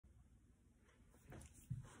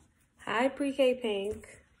Hi, Pre-K Pink.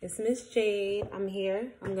 It's Miss Jade. I'm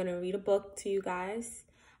here. I'm going to read a book to you guys.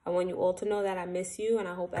 I want you all to know that I miss you and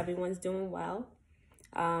I hope everyone's doing well.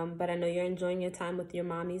 But I know you're enjoying your time with your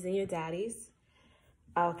mommies and your daddies.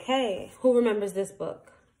 Okay, who remembers this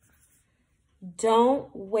book?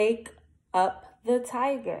 Don't Wake Up the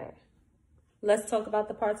Tiger. Let's talk about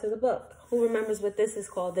the parts of the book. Who remembers what this is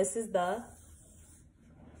called? This is the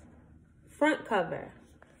front cover.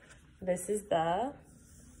 This is the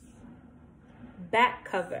back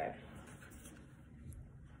cover.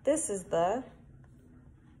 This is the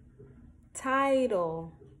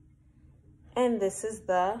title. And this is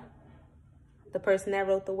the person that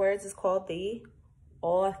wrote the words is called the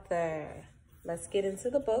author. Let's get into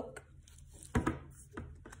the book.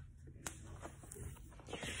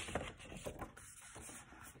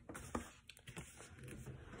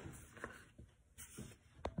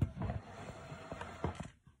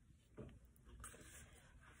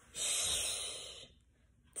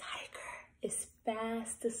 Is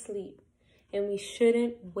fast asleep and we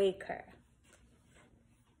shouldn't wake her.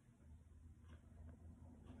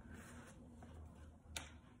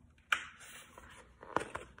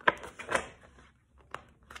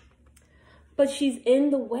 But she's in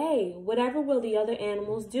the way. Whatever will the other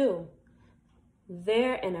animals do?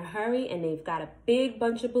 They're in a hurry and they've got a big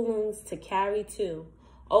bunch of balloons to carry too.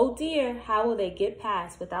 Oh dear, how will they get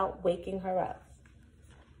past without waking her up?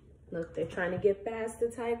 Look, they're trying to get past the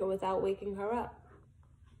tiger without waking her up.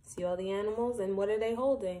 See all the animals, and what are they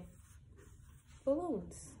holding?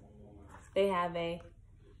 Balloons. They have a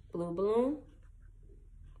blue balloon,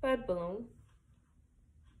 red balloon,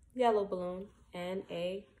 yellow balloon, and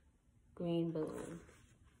a green balloon.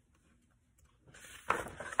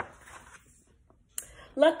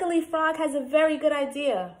 Luckily, Frog has a very good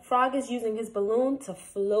idea. Frog is using his balloon to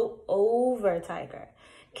float over Tiger.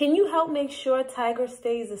 Can you help make sure Tiger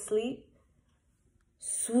stays asleep?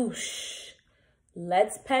 Swoosh.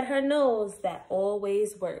 Let's pet her nose. That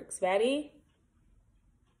always works. Ready?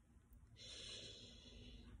 Shh.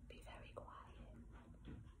 Be very quiet.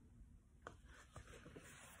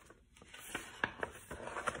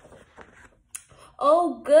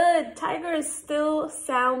 Oh, good. Tiger is still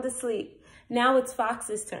sound asleep. Now it's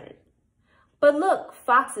Fox's turn. But look,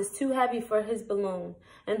 Fox is too heavy for his balloon,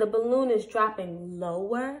 and the balloon is dropping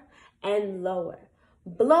lower and lower.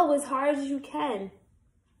 Blow as hard as you can.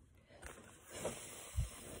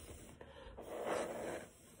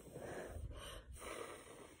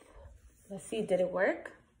 Let's see, did it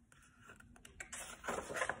work?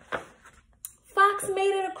 Fox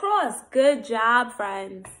made it across. Good job,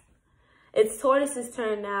 friends. It's Tortoise's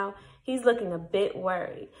turn now. He's looking a bit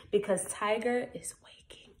worried because Tiger is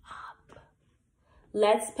waking up.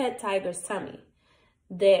 Let's pet Tiger's tummy.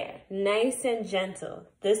 There, nice and gentle.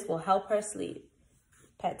 This will help her sleep.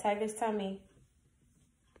 Pet Tiger's tummy.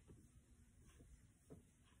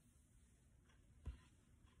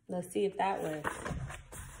 Let's see if that works.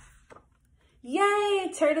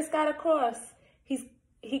 Yay, Tortoise got across.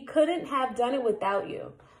 He couldn't have done it without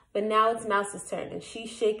you. But now it's Mouse's turn, and she's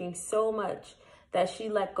shaking so much that she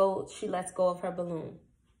lets go of her balloon.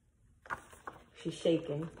 She's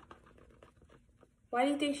shaking. Why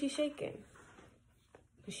do you think she's shaking?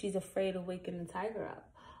 Because she's afraid of waking the tiger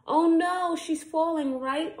up. Oh no, she's falling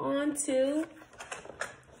right onto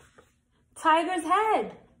Tiger's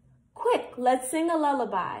head. Quick, let's sing a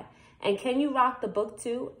lullaby. And can you rock the book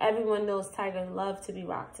too? Everyone knows tigers love to be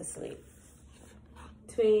rocked to sleep.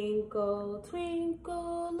 Twinkle,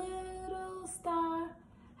 twinkle, little star,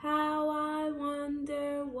 how I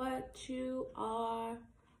wonder what you are.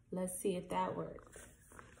 Let's see if that works.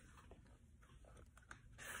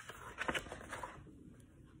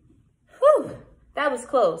 Whew, that was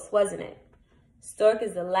close, wasn't it? Stork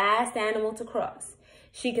is the last animal to cross.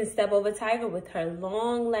 She can step over Tiger with her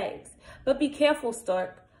long legs. But be careful,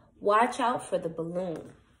 Stork. Watch out for the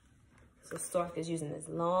balloon. So Stork is using his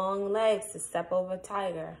long legs to step over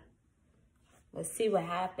Tiger. Let's see what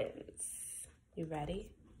happens. You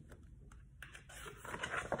ready?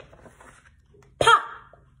 Pop!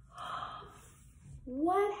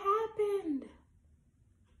 What happened?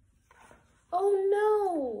 Oh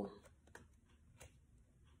no!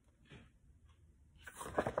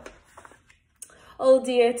 Oh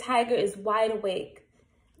dear, Tiger is wide awake.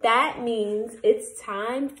 That means it's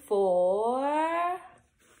time for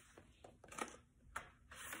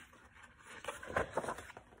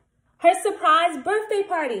her surprise birthday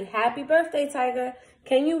party. Happy birthday, Tiger.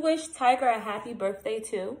 Can you wish Tiger a happy birthday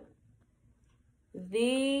too?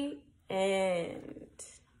 The end.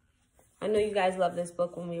 I know you guys loved this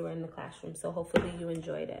book when we were in the classroom, so hopefully you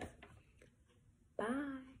enjoyed it.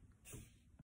 Bye.